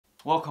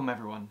Welcome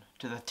everyone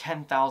to the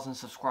 10,000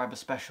 subscriber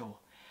special.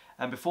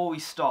 And before we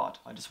start,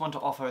 I just want to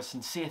offer a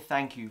sincere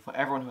thank you for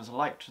everyone who has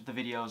liked the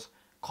videos,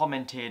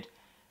 commented,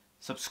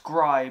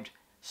 subscribed,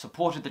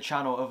 supported the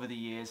channel over the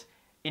years,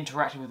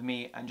 interacted with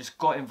me and just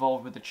got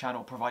involved with the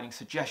channel, providing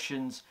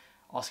suggestions,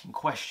 asking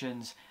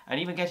questions, and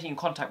even getting in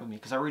contact with me,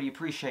 because I really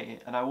appreciate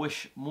it and I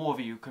wish more of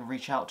you can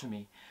reach out to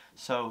me.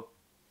 So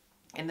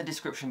in the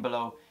description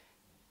below,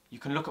 you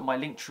can look at my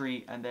link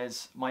tree and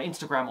there's my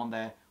Instagram on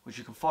there, which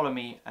you can follow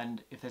me,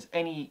 and if there's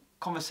any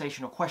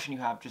conversation or question you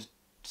have, just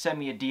send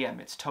me a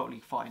DM, it's totally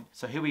fine.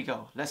 So here we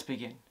go, let's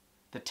begin.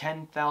 The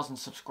 10,000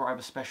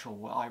 subscriber special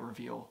where I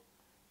reveal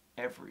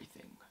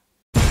everything.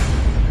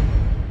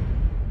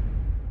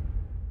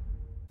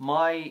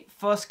 My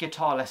first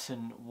guitar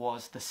lesson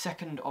was the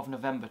 2nd of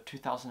November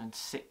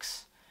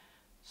 2006.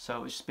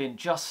 So it's been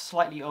just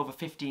slightly over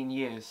 15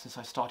 years since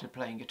I started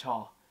playing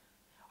guitar.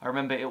 I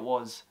remember it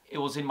was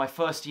in my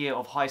first year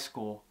of high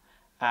school,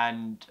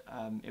 and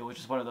it was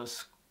just one of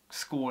those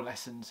school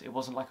lessons. It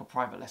wasn't like a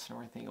private lesson or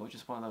anything, it was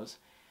just one of those,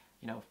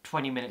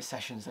 20-minute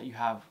sessions that you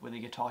have with a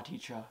guitar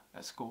teacher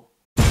at school.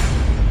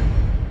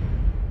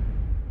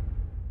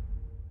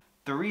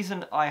 The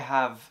reason I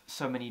have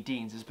so many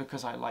Deans is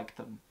because I like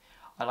them.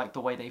 I like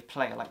the way they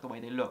play, I like the way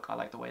they look, I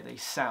like the way they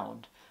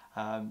sound.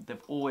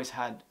 They've always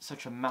had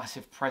such a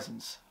massive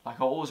presence.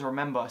 Like, I always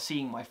remember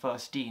seeing my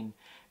first Dean.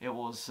 It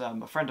was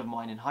a friend of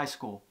mine in high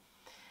school,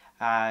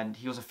 and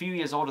he was a few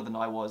years older than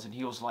I was, and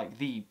he was like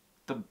the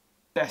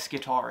best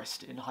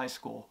guitarist in high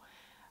school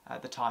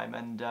at the time,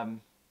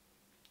 and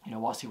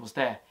whilst he was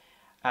there.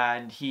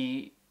 And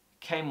he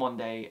came one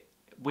day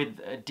with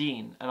a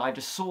Dean, and I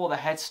just saw the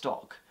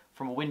headstock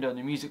from a window in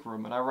the music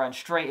room, and I ran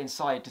straight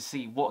inside to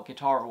see what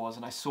guitar it was,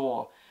 and I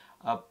saw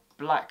a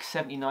black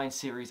 79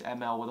 series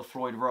ML with a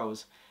Floyd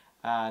Rose,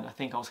 and I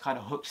think I was kind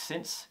of hooked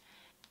since.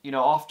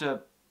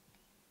 After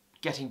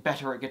getting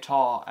better at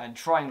guitar and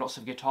trying lots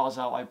of guitars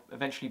out, I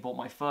eventually bought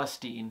my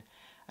first Dean,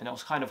 and I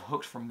was kind of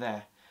hooked from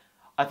there.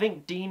 I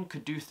think Dean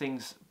could do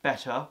things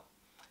better,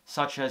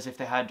 such as if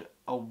they had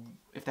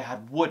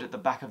wood at the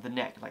back of the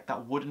neck, like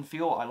that wooden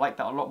feel. I like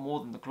that a lot more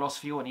than the gloss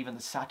feel and even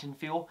the satin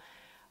feel.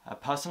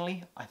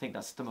 Personally, I think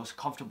that's the most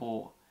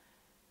comfortable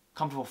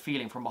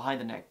feeling from behind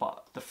the neck,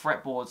 but the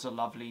fretboards are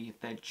lovely.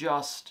 They're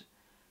just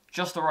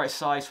the right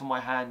size for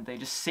my hand. They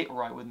just sit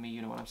right with me,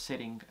 when I'm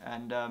sitting,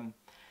 and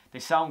they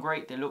sound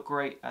great, they look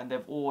great, and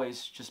they've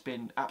always just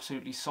been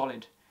absolutely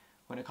solid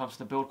when it comes to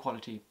the build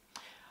quality.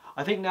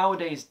 I think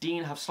nowadays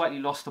Dean have slightly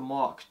lost the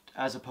mark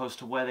as opposed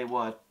to where they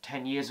were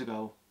 10 years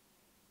ago.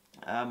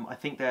 I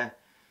think they're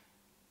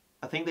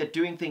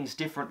doing things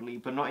differently,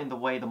 but not in the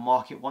way the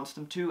market wants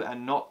them to,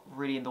 and not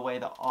really in the way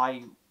that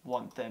I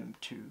want them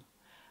to.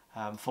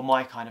 For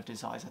my kind of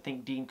desires, I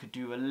think Dean could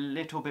do a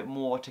little bit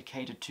more to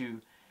cater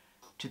to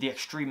the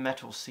extreme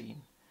metal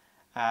scene,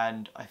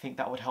 and I think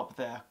that would help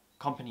their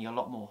company a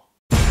lot more.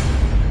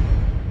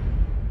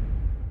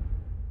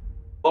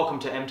 Welcome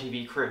to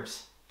MTV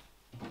Cribs.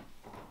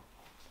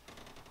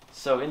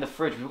 So in the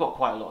fridge we've got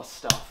quite a lot of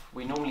stuff.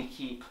 We normally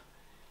keep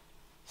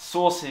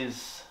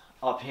sauces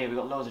up here. We've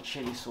got loads of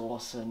chili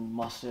sauce and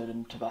mustard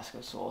and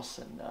Tabasco sauce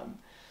and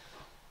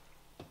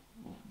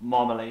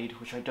marmalade,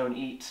 which I don't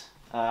eat.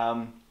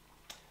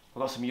 We've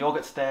got some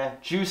yogurts there.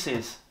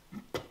 Juices.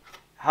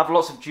 Have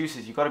lots of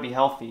juices. You've got to be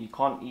healthy. You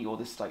can't eat all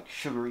this like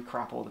sugary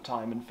crap all the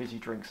time and fizzy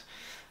drinks.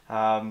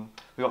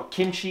 We've got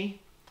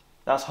kimchi.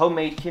 That's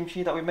homemade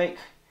kimchi that we make.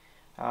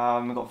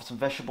 We've got some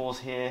vegetables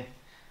here.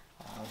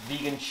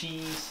 Vegan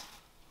cheese.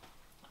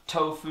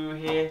 Tofu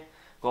here.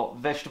 Got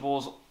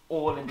vegetables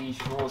all in these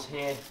drawers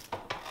here.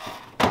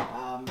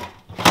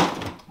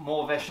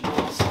 More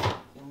vegetables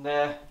in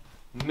there.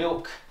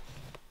 Milk.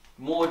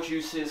 More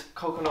juices.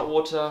 Coconut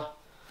water.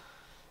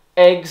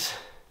 Eggs.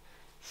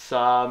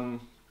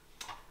 Some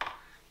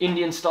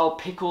Indian style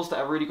pickles that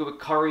are really good with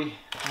curry.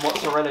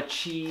 Mozzarella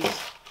cheese.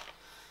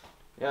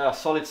 Yeah,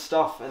 solid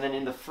stuff. And then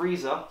in the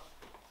freezer,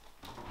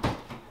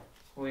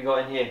 what we got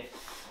in here?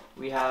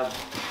 We have,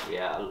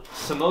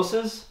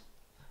 samosas.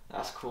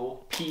 That's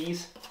cool.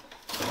 Peas.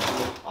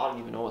 I don't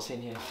even know what's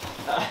in here.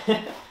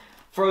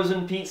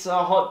 Frozen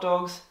pizza, hot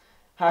dogs,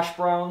 hash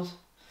browns.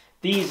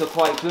 These are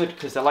quite good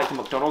because they're like the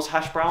McDonald's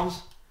hash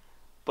browns,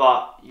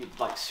 but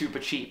like super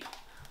cheap.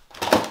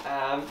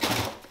 What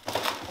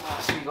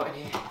else we got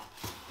in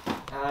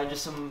here?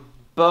 Just some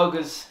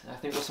burgers. I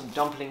think there's some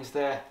dumplings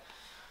there.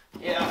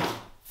 Yeah,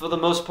 for the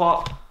most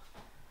part,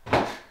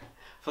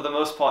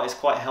 it's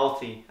quite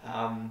healthy.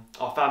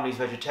 Our family's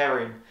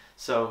vegetarian,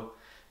 so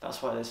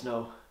that's why there's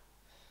no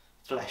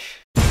flesh.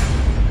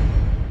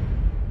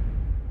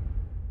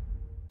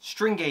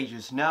 String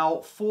gauges. Now,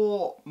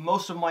 for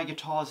most of my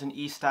guitars in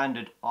E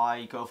standard,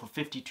 I go for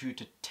 52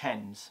 to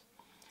 10s.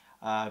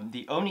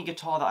 The only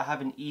guitar that I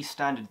have in E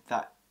standard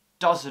that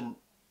doesn't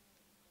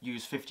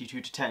use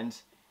 52 to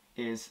 10s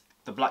is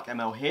the black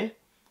ML here.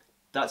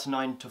 That's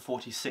 9 to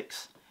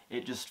 46.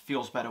 It just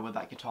feels better with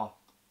that guitar.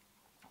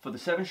 For the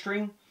 7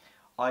 string,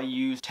 I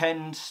use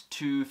 10s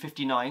to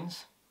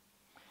 59s.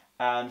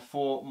 And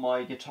for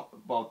my guitar,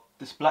 well,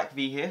 this black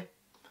V here,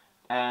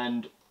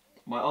 and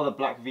my other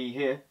black V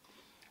here,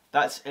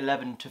 that's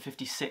 11 to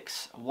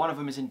 56. One of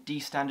them is in D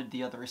standard,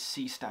 the other is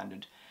C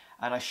standard.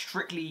 And I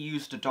strictly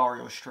use the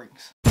Dario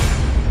strings. The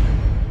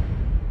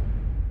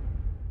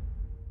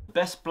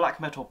best black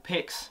metal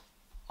picks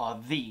are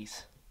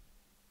these.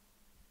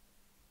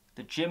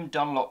 The Jim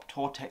Dunlop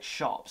Tortex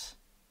Sharps.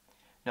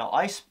 Now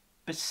I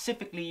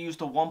specifically use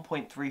the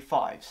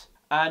 1.35s.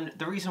 And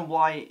the reason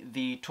why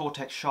the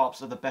Tortex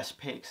Sharps are the best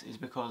picks is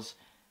because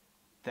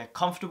they're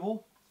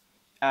comfortable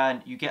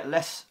and you get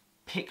less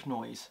pick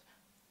noise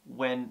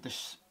when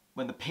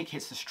the pick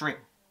hits the string.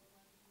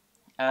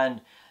 And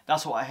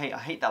that's what I hate. I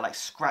hate that like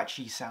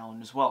scratchy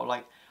sound as well.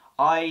 Like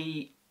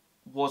I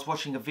was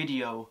watching a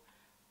video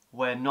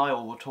where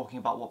Niall were talking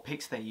about what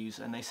picks they use,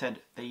 and they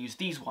said they use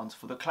these ones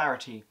for the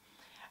clarity.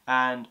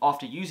 And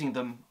after using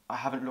them, I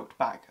haven't looked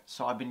back.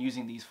 So I've been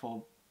using these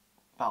for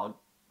about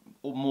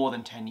more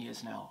than 10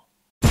 years now.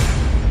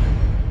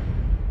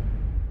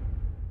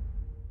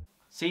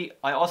 See,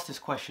 I asked this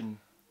question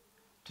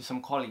to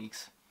some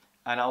colleagues,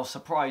 and I was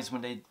surprised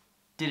when they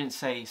didn't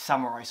say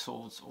samurai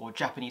swords or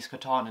Japanese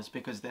katanas,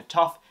 because they're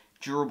tough,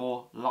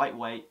 durable,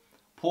 lightweight,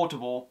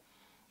 portable,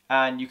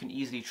 and you can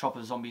easily chop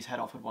a zombie's head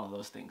off with one of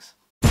those things.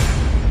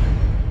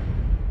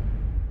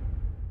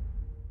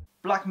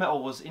 Black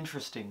metal was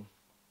interesting,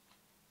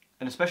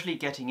 and especially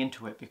getting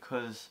into it,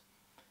 because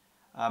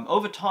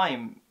over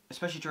time,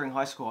 especially during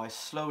high school, I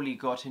slowly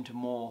got into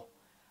more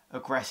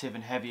aggressive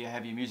and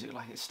heavier music.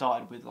 Like it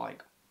started with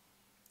like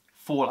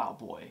Fall Out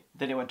Boy,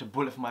 then it went to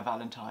Bullet for My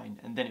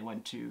Valentine, and then it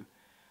went to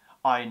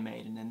Iron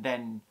Maiden, and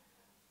then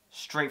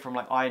straight from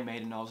like Iron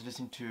Maiden I was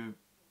listening to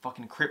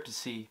fucking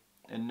Cryptopsy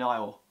and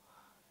Nile.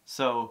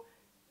 So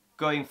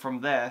going from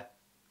there,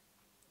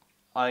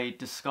 I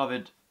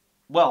discovered,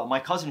 well, my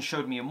cousin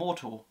showed me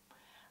Immortal,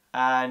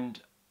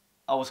 and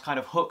I was kind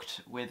of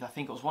hooked with, I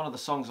think it was one of the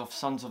songs of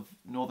Sons of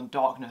Northern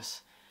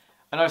Darkness,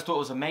 and I just thought it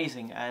was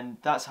amazing, and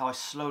that's how I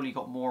slowly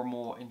got more and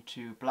more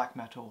into black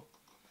metal.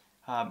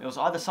 It was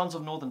either Sons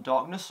of Northern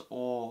Darkness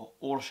or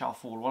All Shall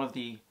Fall, one of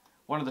the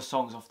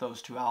songs off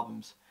those two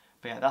albums.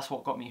 But yeah, that's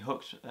what got me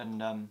hooked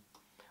and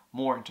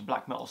more into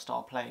black metal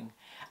style playing.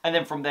 And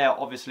then from there,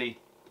 obviously,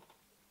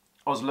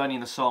 I was learning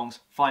the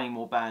songs, finding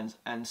more bands,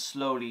 and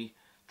slowly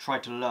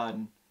tried to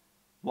learn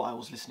what I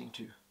was listening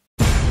to.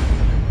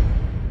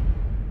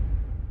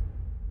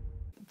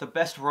 The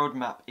best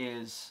roadmap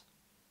is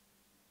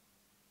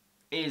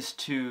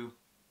to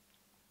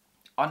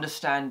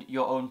understand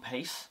your own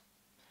pace,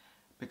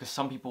 because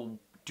some people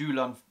do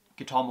learn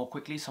guitar more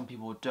quickly, some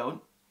people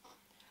don't.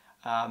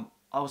 I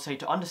would say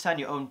to understand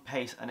your own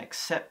pace and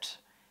accept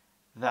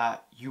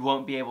that you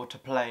won't be able to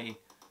play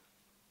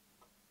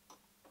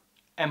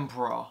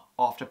Emperor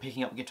after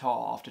picking up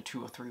guitar after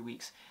 2 or 3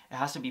 weeks. It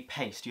has to be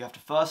paced. You have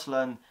to first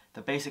learn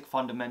the basic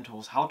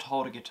fundamentals, how to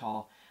hold a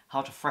guitar,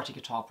 how to fret a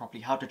guitar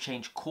properly, how to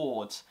change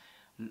chords,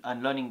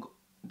 and learning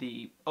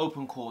the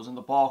open chords and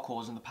the bar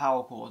chords and the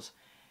power chords.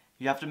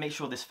 You have to make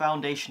sure this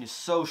foundation is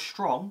so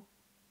strong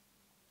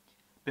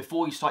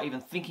before you start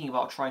even thinking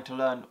about trying to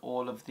learn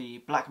all of the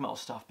black metal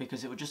stuff,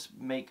 because it will just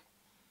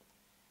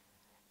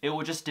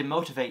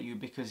demotivate you,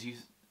 because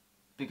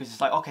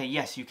it's like, okay,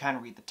 yes, you can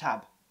read the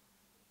tab,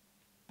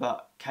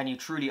 but can you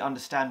truly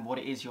understand what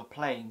it is you're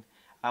playing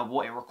and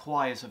what it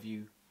requires of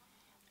you?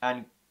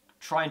 And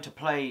trying to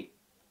play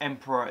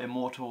Emperor,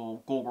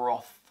 Immortal,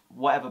 Gorgoroth,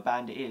 whatever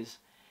band it is,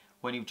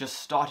 when you've just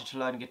started to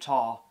learn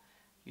guitar,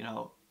 you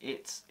know,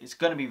 it's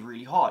going to be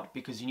really hard,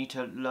 because you need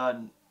to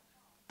learn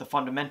the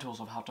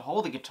fundamentals of how to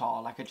hold the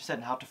guitar, like I just said,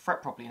 and how to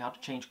fret properly, and how to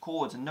change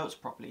chords and notes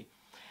properly,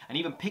 and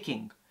even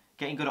picking,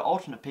 getting good at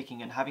alternate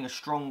picking, and having a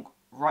strong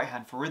right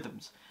hand for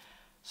rhythms.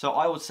 So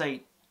I would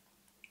say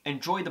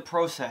enjoy the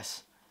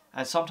process,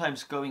 and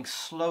sometimes going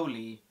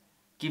slowly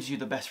gives you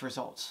the best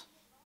results.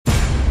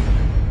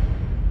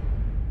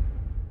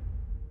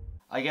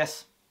 I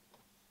guess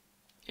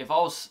if I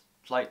was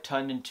like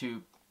turned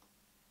into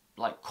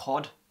like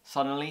COD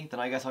suddenly, then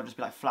I guess I'd just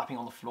be like flapping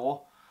on the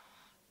floor,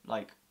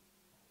 like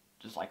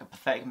just like a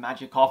pathetic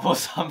Magikarp or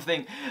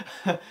something.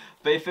 But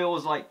if it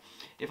was like,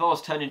 if I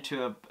was turned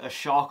into a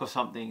shark or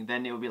something,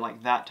 then it would be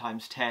like that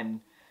times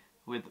 10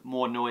 with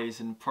more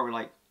noise and probably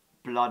like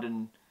blood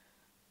and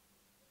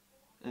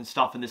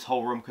stuff, and this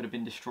whole room could have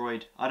been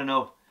destroyed. I don't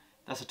know,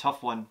 that's a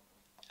tough one.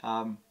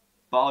 But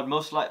I'd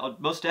most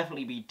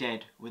definitely be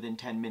dead within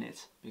 10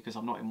 minutes because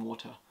I'm not in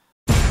water.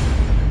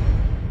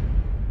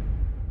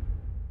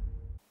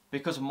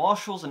 Because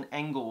Marshalls and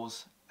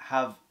Engels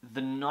have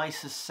the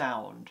nicest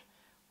sound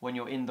when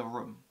you're in the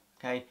room,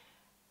 okay?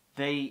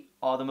 They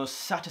are the most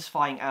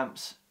satisfying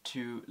amps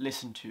to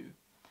listen to.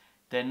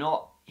 They're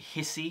not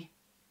hissy,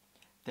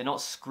 they're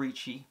not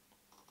screechy,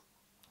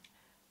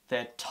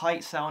 they're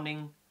tight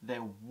sounding,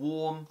 they're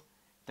warm,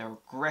 they're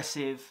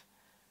aggressive,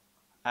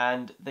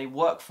 and they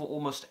work for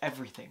almost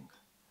everything,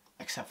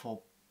 except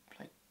for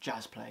like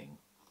jazz playing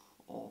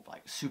or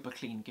like super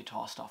clean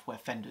guitar stuff where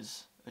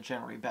Fenders are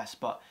generally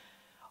best. But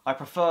I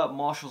prefer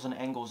Marshalls and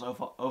Engels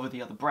over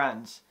the other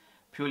brands,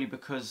 purely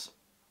because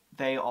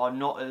they are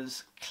not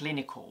as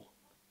clinical.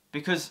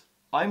 Because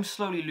I'm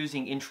slowly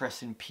losing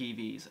interest in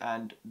PVs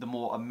and the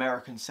more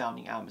American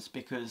sounding amps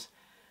because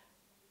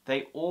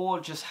they all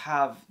just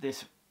have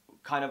this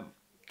kind of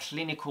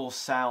clinical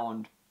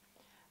sound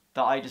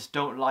that I just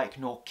don't like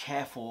nor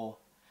care for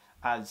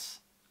as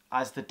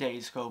the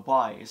days go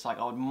by. It's like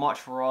I would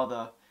much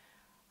rather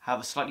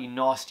have a slightly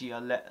nastier,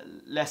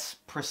 less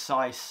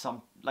precise,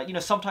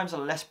 sometimes a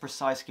less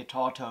precise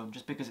guitar tone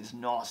just because it's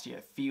nastier,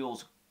 it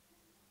feels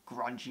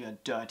grungier,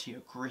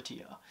 dirtier,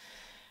 grittier.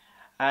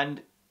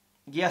 And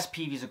yes,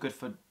 PVs are good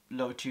for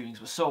low tunings,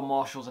 but so are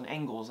Marshalls and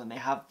Engels, and they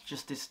have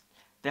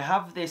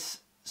this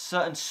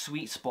certain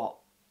sweet spot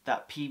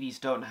that PVs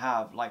don't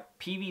have. Like,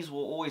 PVs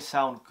will always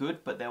sound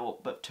good,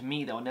 but to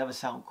me they'll never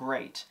sound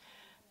great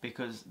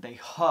because they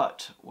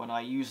hurt when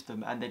I use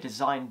them, and they're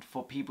designed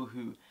for people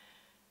who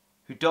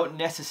don't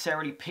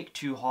necessarily pick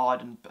too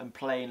hard and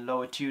play in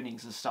lower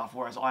tunings and stuff,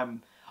 whereas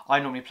I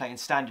normally play in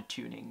standard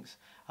tunings.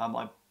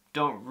 I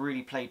don't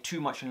really play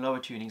too much in lower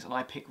tunings, and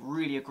I pick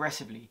really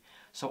aggressively,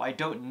 so I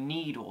don't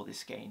need all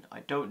this gain. I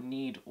don't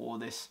need all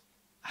this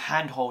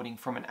hand holding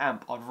from an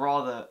amp. I'd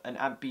rather an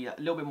amp be a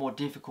little bit more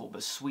difficult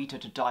but sweeter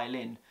to dial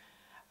in,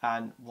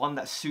 and one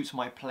that suits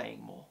my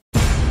playing more.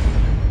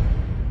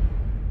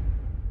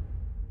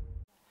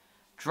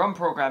 Drum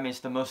programming is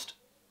the most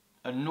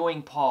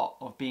annoying part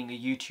of being a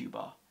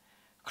YouTuber,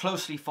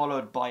 closely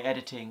followed by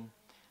editing,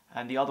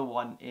 and the other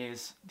one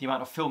is the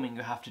amount of filming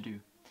you have to do.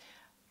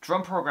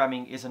 Drum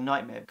programming is a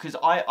nightmare because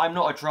I'm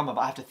not a drummer,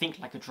 but I have to think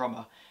like a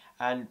drummer,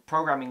 and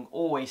programming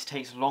always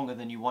takes longer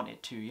than you want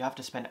it to. You have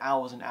to spend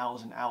hours and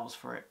hours and hours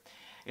for it.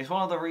 It's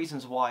one of the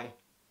reasons why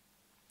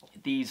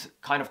these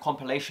kind of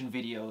compilation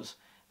videos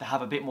that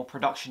have a bit more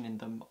production in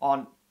them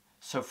aren't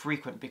so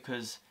frequent,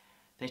 because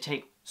they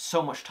take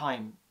so much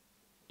time.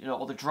 You know,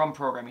 or the drum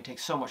programming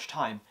takes so much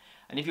time.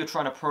 And if you're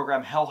trying to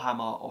program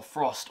Hellhammer or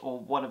Frost or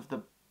one of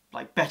the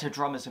better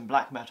drummers in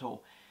black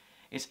metal,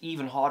 it's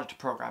even harder to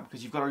program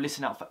because you've got to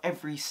listen out for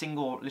every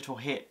single little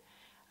hit.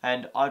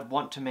 And I'd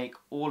want to make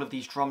all of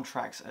these drum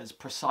tracks as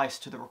precise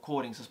to the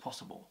recordings as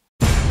possible.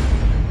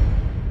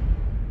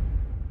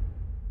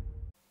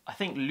 I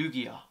think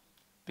Lugia,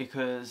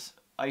 because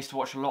I used to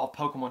watch a lot of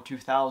Pokemon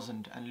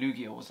 2000, and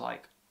Lugia was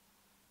like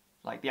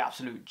the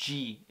absolute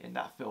G in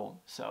that film.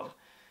 So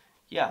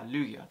yeah,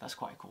 Lugia, that's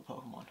quite a cool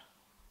Pokemon.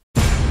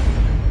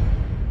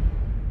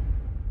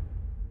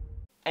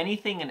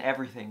 Anything and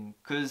everything,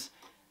 because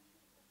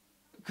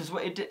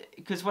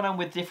when I'm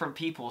with different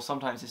people,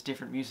 sometimes it's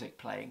different music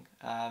playing.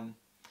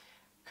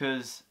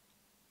 Because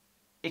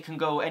it can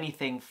go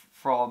anything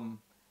from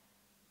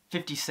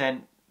 50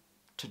 Cent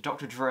to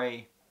Dr.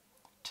 Dre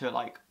to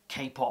like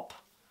K-pop,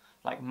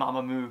 like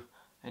Mamamoo,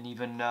 and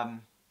even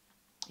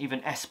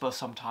Esper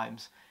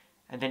sometimes.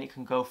 And then it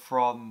can go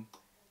from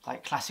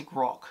like classic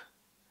rock,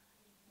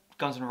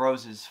 Guns N'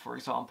 Roses for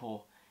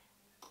example,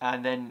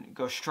 and then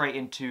go straight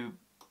into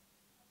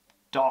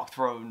Dark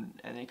Throne,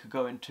 and it could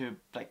go into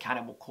like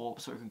Cannibal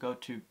Corpse, or it can go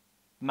to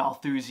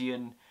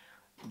Malthusian,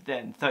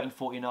 then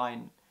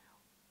 1349,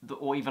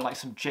 or even like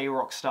some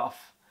J-rock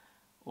stuff,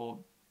 or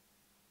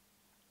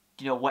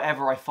you know,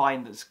 whatever I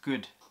find that's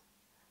good.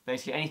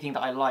 Basically anything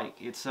that I like.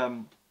 It's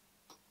I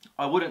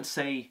wouldn't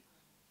say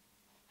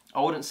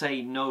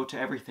no to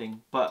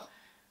everything, but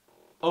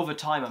over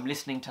time I'm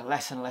listening to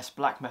less and less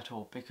black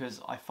metal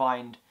because I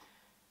find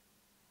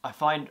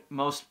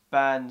most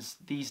bands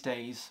these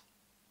days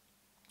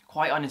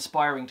quite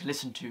uninspiring to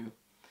listen to,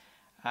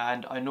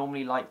 and I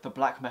normally like the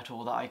black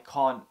metal that I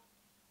can't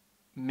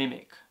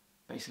mimic.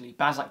 Basically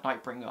bands like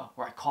Nightbringer,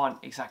 where I can't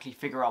exactly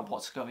figure out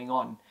what's going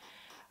on,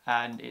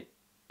 and it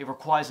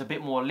requires a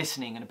bit more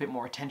listening and a bit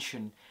more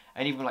attention.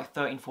 And even like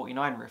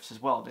 1349 riffs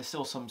as well, there's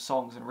still some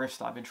songs and riffs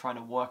that I've been trying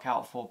to work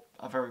out for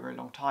a very, very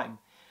long time.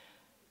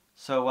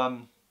 So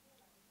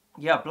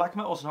yeah, black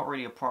metal's not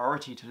really a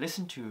priority to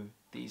listen to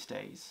these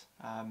days,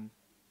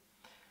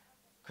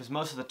 because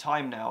most of the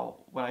time now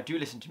when I do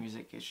listen to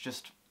music, it's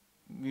just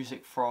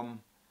music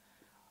from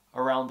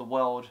around the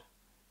world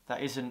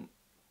that isn't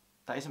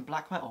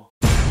black metal.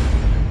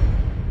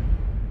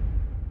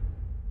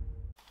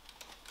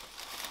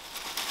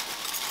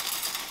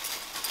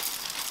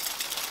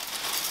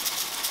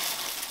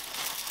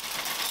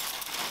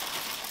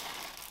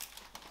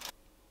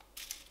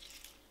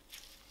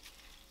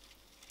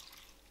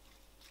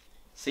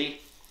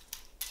 See,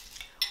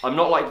 I'm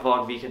not like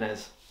Varg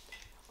Vikernes.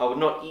 I would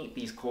not eat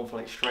these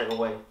cornflakes straight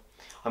away.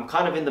 I'm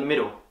kind of in the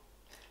middle,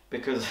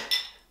 because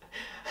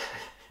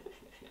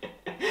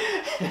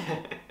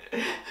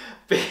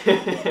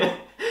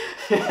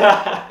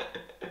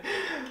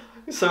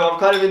so I'm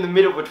kind of in the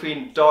middle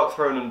between Dark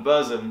Throne and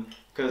Burzum,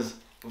 because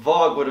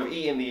Varg would have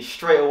eaten these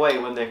straight away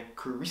when they're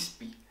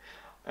crispy,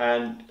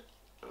 and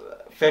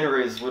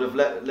Fenriz would have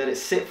let it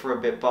sit for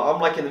a bit, but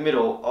I'm like in the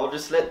middle. I'll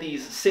just let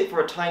these sit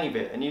for a tiny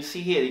bit, and you see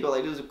here, you got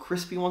like those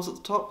crispy ones at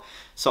the top.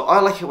 So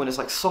I like it when it's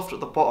like soft at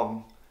the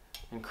bottom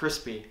and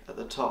crispy at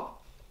the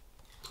top.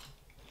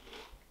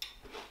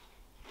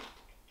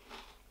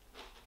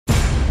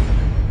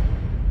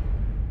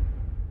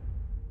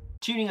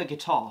 Tuning a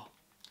guitar,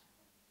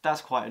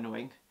 that's quite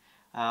annoying.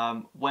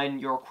 When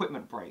your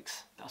equipment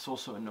breaks, that's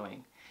also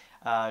annoying.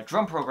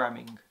 Drum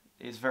programming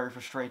is very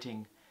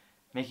frustrating.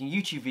 Making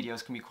YouTube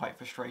videos can be quite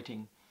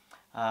frustrating.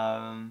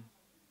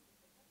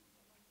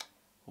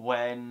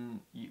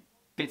 When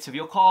bits of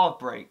your car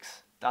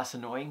breaks, that's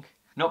annoying.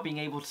 Not being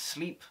able to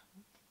sleep,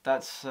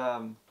 that's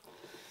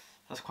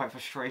quite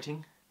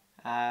frustrating.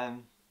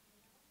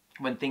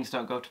 When things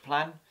don't go to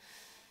plan,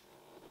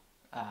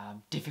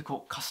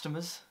 difficult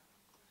customers.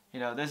 You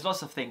know, there's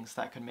lots of things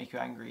that can make you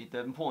angry. The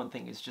important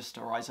thing is just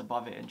to rise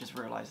above it and just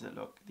realize that,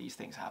 look, these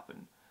things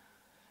happen.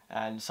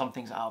 And some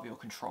things are out of your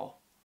control.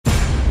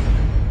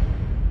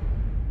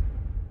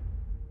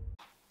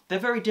 They're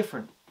very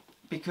different,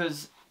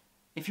 because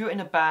if you're in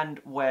a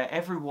band where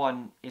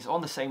everyone is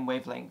on the same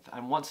wavelength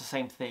and wants the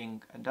same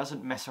thing and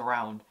doesn't mess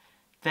around,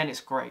 then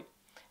it's great.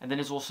 And then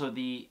there's also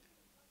the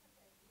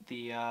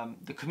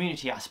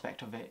community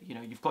aspect of it. You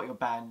know, you've got your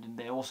band and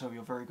they're also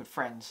your very good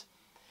friends,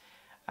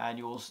 and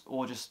you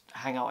all just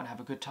hang out and have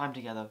a good time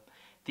together.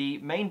 The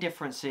main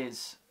difference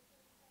is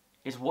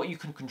what you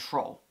can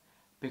control,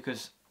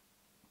 because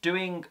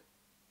doing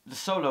the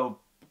solo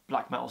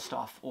black metal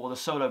stuff or the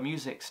solo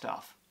music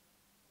stuff,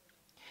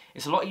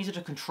 it's a lot easier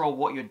to control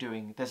what you're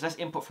doing. There's less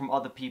input from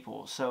other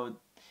people, so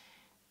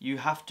you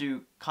have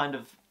to kind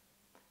of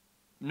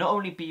not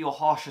only be your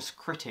harshest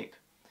critic,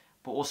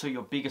 but also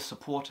your biggest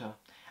supporter.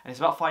 And it's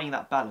about finding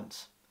that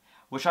balance,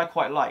 which I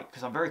quite like,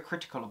 because I'm very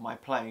critical of my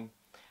playing.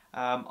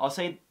 I'll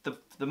say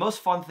the most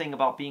fun thing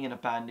about being in a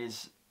band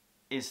is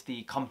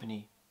the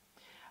company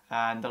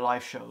and the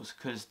live shows,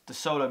 because the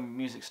solo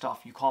music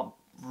stuff, you can't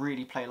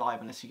really play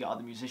live unless you get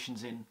other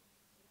musicians in.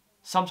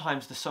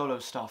 Sometimes the solo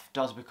stuff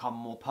does become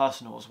more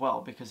personal as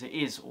well, because it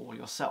is all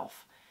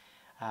yourself.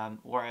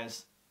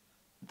 Whereas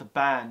the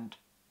band,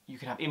 you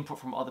can have input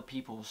from other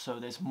people, so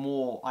there's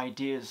more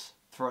ideas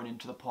thrown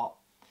into the pot.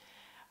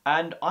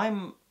 And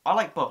I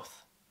like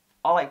both.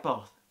 I like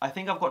both. I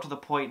think I've got to the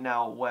point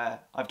now where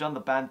I've done the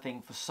band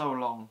thing for so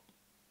long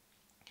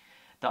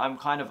that I'm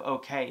kind of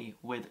okay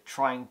with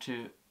trying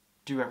to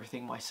do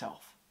everything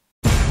myself.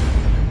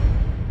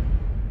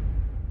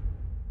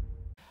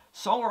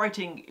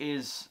 Songwriting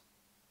is,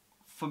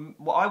 for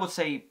what I would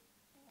say,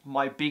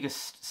 my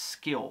biggest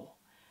skill,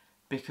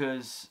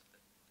 because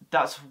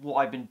that's what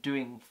I've been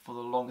doing for the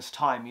longest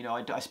time. You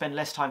know, I spend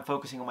less time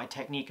focusing on my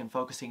technique and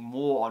focusing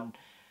more on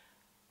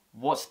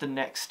what's the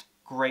next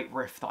great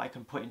riff that I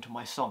can put into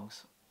my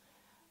songs,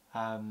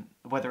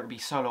 whether it be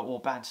solo or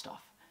band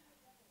stuff.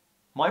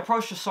 My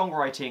approach to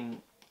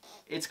songwriting,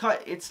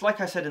 it's like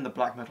I said in the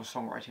black metal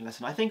songwriting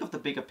lesson. I think of the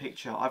bigger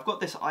picture. I've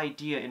got this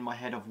idea in my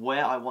head of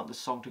where I want the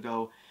song to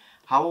go,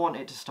 how I want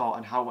it to start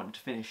and how I want it to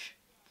finish.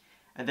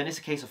 And then it's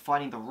a case of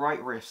finding the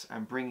right riffs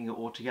and bringing it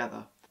all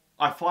together.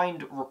 I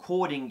find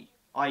recording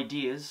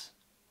ideas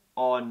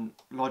on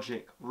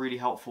Logic really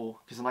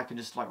helpful, because then I can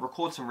just like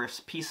record some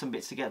riffs, piece some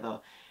bits together,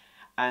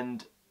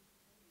 and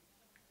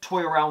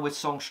toy around with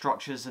song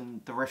structures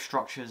and the riff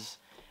structures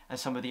and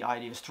some of the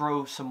ideas.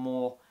 Throw some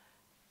more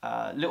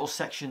little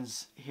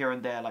sections here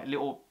and there, like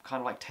little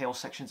kind of like tail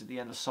sections at the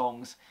end of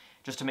songs,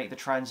 just to make the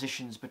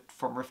transitions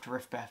from riff to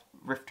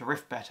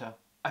riff better.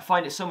 I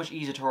find it so much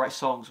easier to write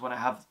songs when I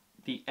have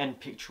the end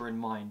picture in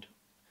mind.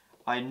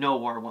 I know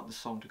where I want the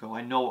song to go.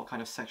 I know what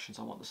kind of sections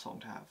I want the song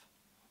to have.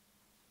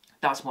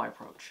 That's my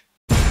approach.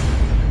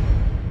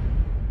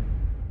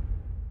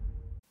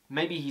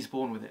 Maybe he's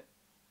born with it.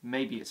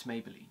 Maybe it's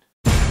Maybelline.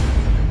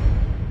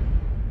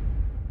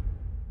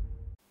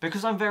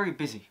 Because I'm very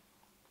busy.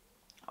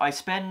 I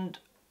spend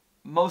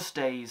most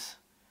days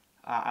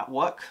at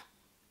work,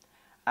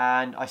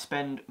 and I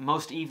spend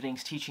most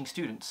evenings teaching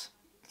students.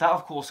 That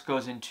of course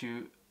goes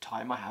into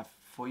time I have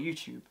for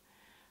YouTube.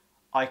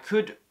 I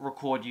could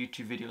record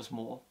YouTube videos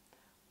more,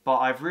 but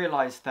I've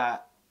realized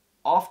that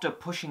after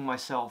pushing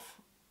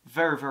myself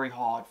very, very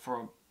hard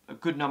for a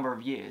good number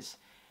of years,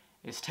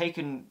 it's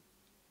taken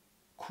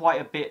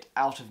quite a bit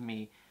out of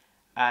me,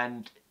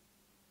 and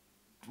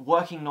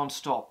working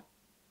non-stop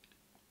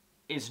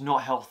is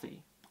not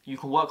healthy. You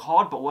can work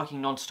hard, but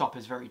working non-stop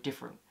is very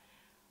different.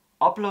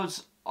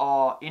 Uploads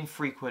are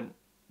infrequent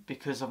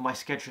because of my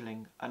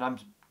scheduling, and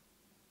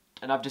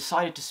I've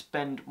decided to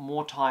spend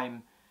more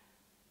time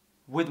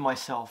with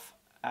myself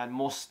and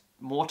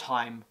more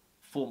time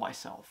for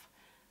myself.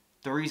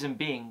 The reason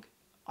being,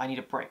 I need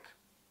a break.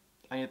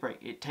 I need a break.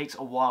 It takes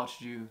a while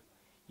to do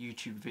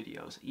YouTube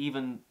videos,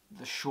 even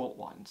the short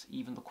ones,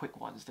 even the quick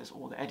ones. There's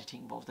all the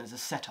editing involved, there's a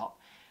setup,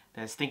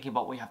 there's thinking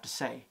about what you have to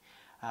say.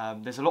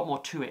 There's a lot more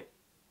to it,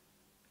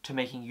 to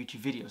making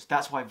YouTube videos.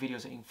 That's why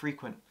videos are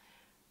infrequent.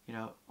 You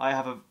know, I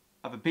have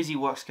a busy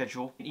work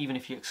schedule, even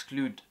if you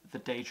exclude the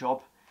day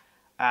job,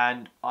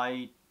 and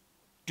I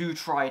do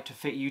try to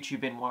fit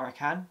YouTube in where I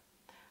can,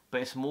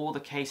 but it's more the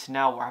case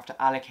now where I have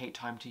to allocate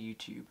time to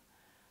YouTube,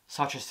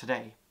 such as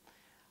today,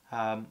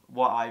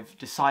 where I've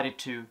decided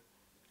to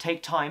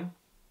take time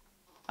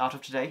out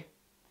of today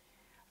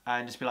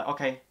and just be like,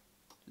 okay,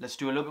 let's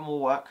do a little bit more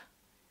work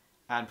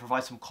and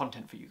provide some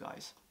content for you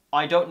guys.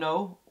 I don't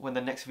know when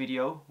the next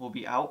video will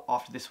be out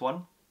after this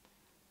one,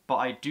 but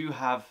I do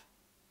have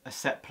a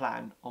set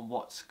plan on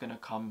what's going to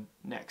come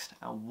next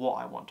and what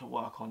I want to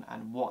work on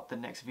and what the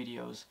next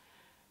videos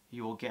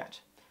you will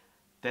get.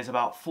 There's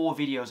about 4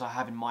 videos I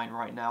have in mind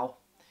right now,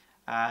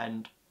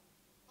 and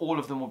all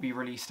of them will be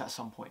released at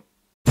some point.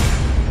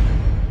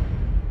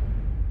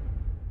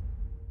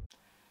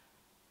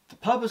 The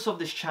purpose of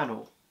this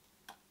channel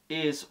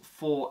is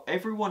for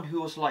everyone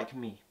who was like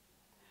me,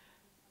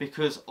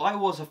 because I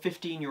was a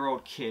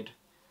 15-year-old kid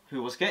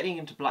who was getting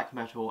into black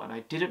metal and I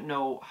didn't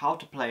know how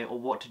to play or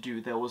what to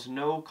do. There was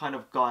no kind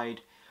of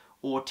guide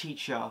or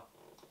teacher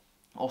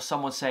or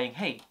someone saying,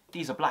 hey,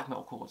 these are black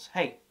metal chords,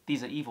 hey,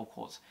 these are evil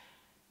chords,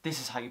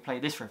 this is how you play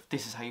this riff,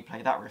 this is how you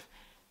play that riff.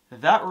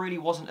 That really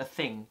wasn't a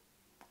thing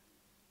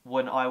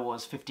when I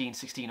was 15,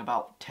 16,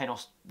 about 10 or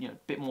a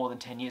bit more than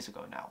 10 years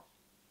ago now.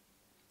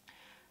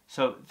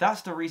 So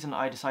that's the reason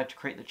I decided to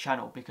create the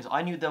channel, because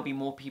I knew there'll be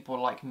more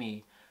people like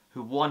me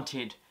who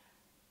wanted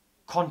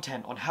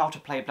content on how to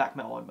play black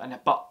metal,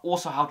 but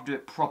also how to do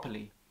it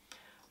properly.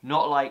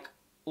 Not like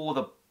all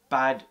the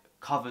bad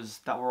covers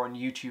that were on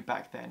YouTube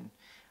back then.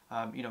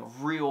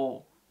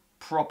 Real,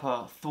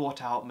 proper,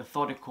 thought out,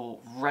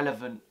 methodical,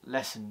 relevant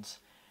lessons.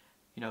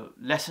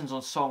 Lessons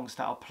on songs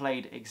that are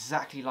played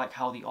exactly like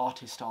how the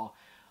artists are.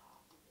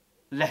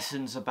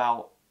 Lessons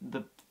about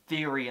the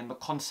theory and the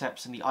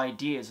concepts and the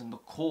ideas and the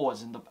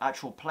chords and the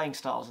actual playing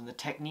styles and the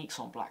techniques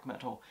on black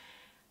metal.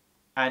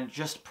 And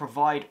just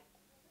provide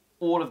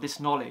all of this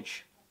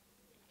knowledge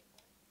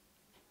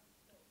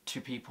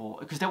to people,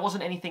 because there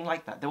wasn't anything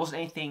like that. There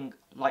wasn't anything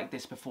like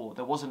this before.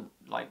 There wasn't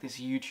like this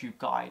YouTube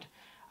guide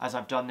as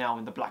I've done now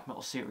in the black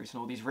metal series and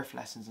all these riff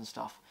lessons and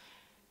stuff.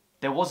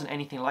 There wasn't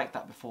anything like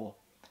that before.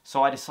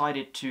 So I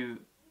decided to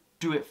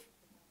do it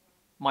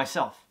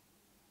myself,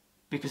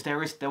 because there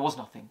was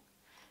nothing.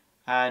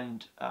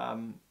 And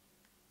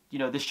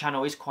this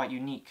channel is quite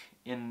unique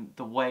in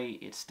the way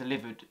it's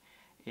delivered,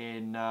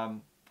 in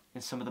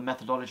some of the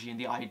methodology and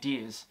the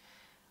ideas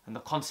and the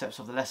concepts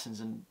of the lessons,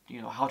 and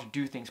how to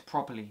do things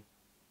properly.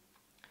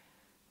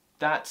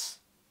 That's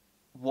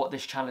what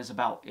this channel is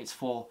about. It's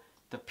for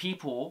the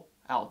people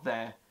out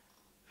there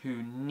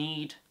who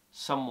need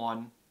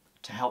someone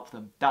to help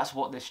them. That's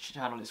what this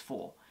channel is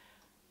for.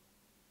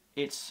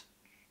 It's,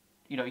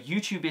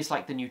 YouTube is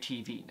like the new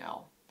TV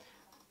now,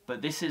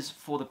 but this is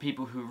for the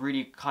people who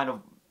really kind of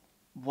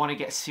want to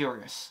get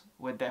serious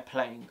when they're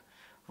playing,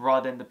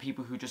 rather than the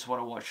people who just want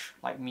to watch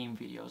like meme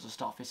videos or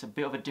stuff. It's a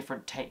bit of a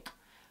different take,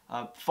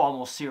 a far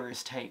more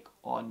serious take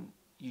on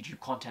YouTube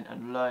content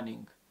and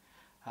learning.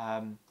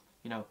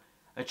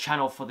 A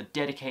channel for the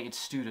dedicated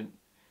student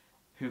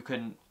who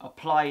can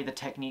apply the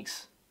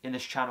techniques in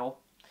this channel,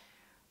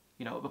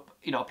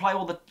 apply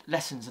all the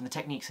lessons and the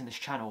techniques in this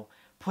channel,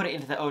 put it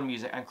into their own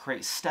music and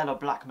create stellar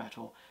black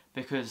metal.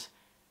 Because,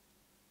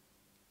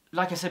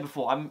 like I said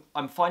before,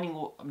 I'm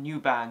finding new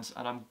bands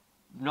and I'm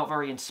not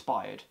very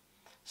inspired.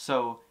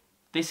 So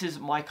this is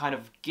my kind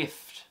of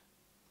gift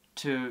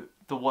to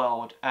the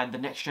world and the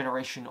next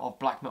generation of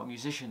black metal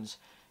musicians,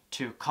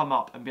 to come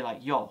up and be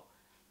like, yo,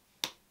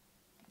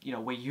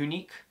 we're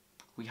unique,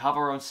 we have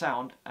our own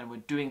sound, and we're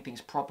doing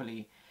things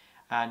properly,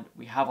 and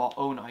we have our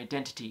own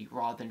identity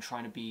rather than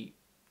trying to be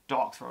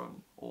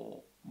Darkthrone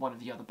or one of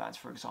the other bands,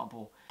 for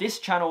example. This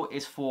channel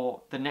is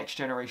for the next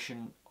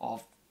generation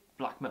of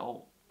black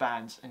metal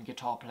bands and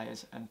guitar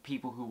players and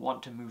people who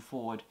want to move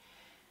forward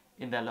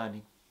in their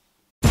learning.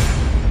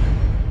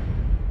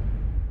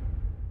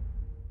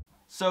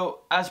 So,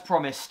 as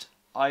promised,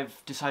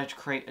 I've decided to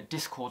create a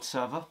Discord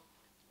server,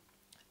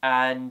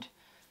 and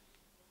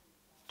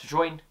to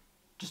join,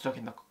 just look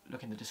in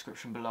the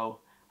description below.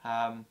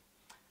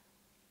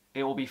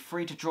 It will be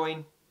free to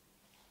join.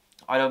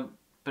 I don't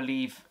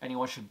believe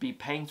anyone should be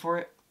paying for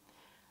it,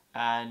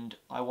 and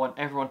I want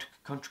everyone to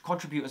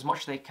contribute as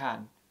much as they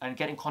can and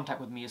get in contact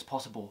with me as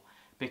possible,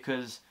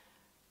 because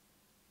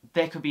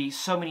there could be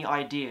so many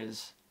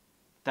ideas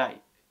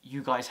that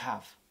you guys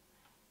have,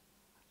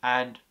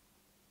 and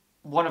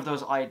one of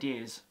those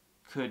ideas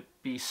could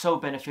be so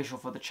beneficial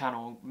for the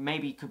channel.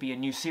 Maybe it could be a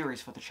new series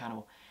for the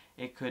channel.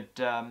 It could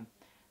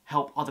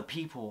help other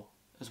people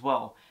as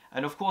well.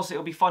 And of course,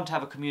 it'll be fun to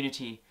have a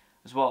community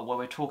as well, where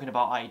we're talking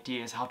about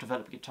ideas, how to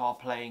develop guitar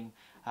playing,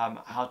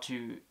 how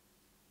to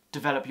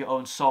develop your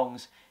own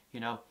songs.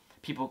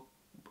 People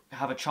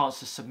have a chance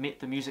to submit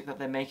the music that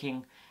they're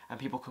making, and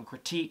people can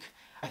critique.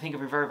 I think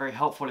it'll be a very, very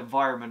helpful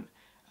environment.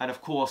 And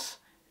of course,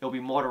 it'll be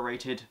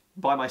moderated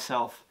by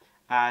myself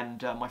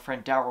and my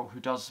friend Daryl, who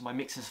does my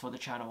mixes for the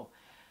channel.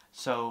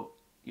 So,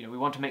 we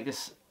want to make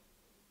this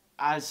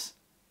as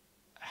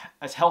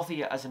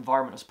healthy as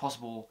environment as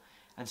possible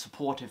and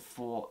supportive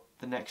for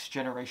the next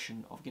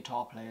generation of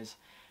guitar players,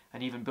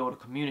 and even build a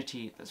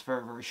community that's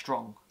very, very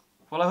strong.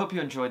 Well, I hope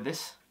you enjoyed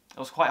this. It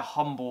was quite a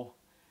humble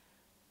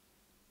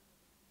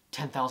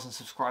 10,000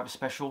 subscriber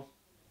special.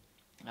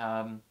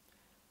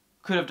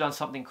 Could have done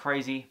something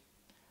crazy,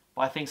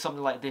 but I think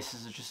something like this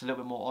is just a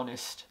little bit more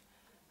honest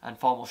and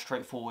far more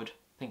straightforward.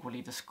 I think we'll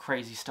leave this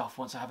crazy stuff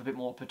once I have a bit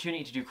more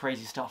opportunity to do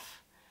crazy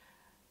stuff.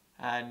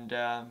 And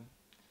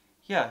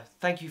yeah,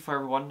 thank you for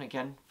everyone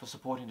again for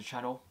supporting the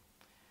channel.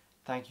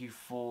 Thank you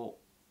for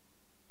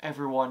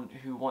everyone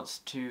who wants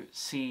to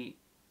see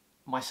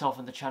myself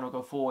and the channel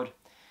go forward.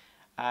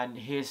 And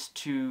here's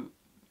to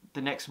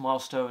the next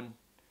milestone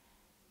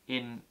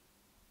in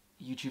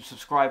YouTube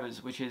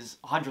subscribers, which is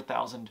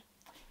 100,000.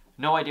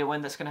 No idea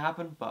when that's going to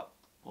happen, but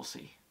we'll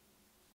see.